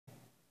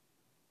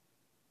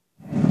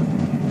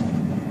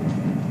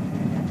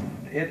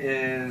it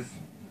is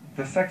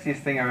the sexiest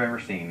thing I've ever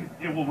seen.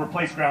 It will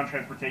replace ground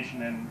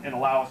transportation and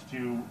allow us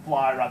to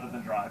fly rather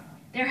than drive.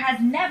 There has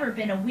never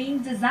been a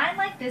wing designed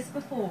like this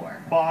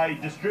before. By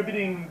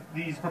distributing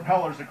these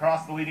propellers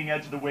across the leading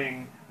edge of the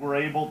wing, we're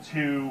able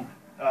to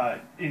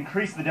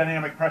increase the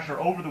dynamic pressure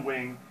over the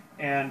wing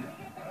and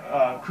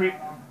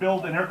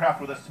build an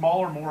aircraft with a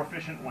smaller, more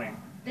efficient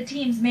wing. The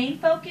team's main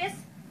focus?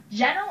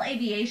 General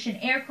aviation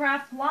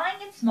aircraft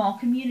flying in small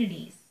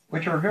communities,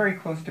 which are very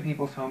close to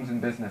people's homes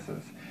and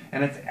businesses.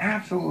 And it's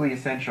absolutely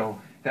essential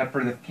that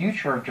for the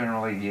future of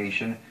general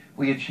aviation,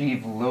 we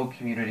achieve low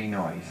community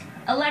noise.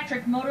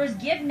 Electric motors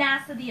give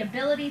NASA the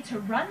ability to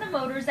run the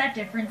motors at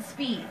different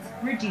speeds,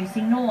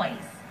 reducing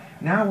noise.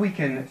 Now we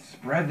can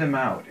spread them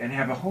out and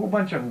have a whole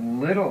bunch of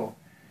little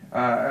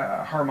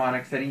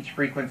harmonics at each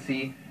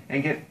frequency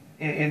and get,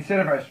 instead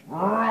of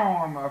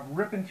a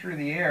ripping through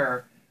the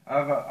air,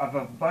 of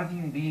a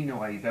buzzing bee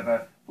noise, of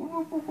a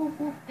whoop, whoop, whoop,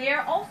 whoop. They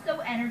are also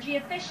energy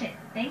efficient,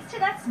 thanks to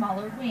that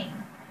smaller wing.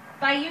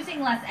 By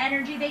using less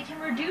energy, they can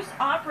reduce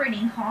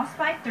operating costs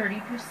by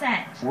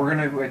 30%. We're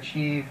going to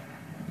achieve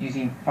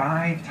using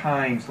 5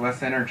 times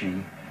less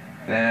energy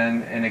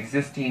than an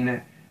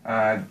existing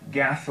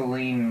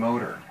gasoline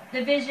motor.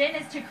 The vision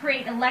is to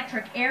create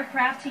electric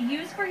aircraft to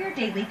use for your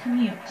daily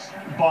commute.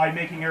 By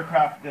making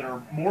aircraft that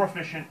are more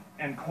efficient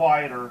and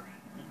quieter,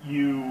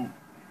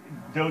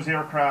 those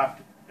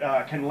aircraft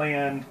can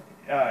land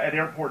at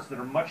airports that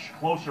are much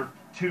closer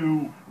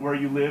to where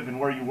you live and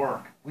where you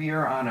work. We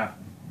are on a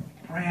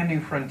brand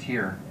new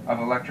frontier of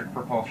electric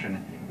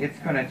propulsion. It's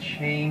going to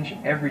change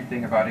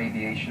everything about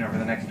aviation over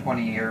the next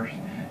 20 years.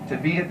 To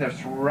be at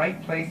this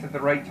right place at the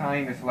right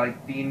time is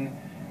like being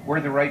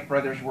where the Wright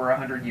brothers were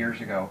 100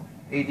 years ago.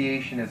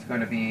 Aviation is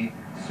going to be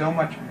so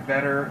much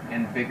better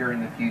and bigger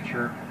in the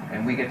future,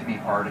 and we get to be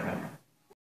part of it.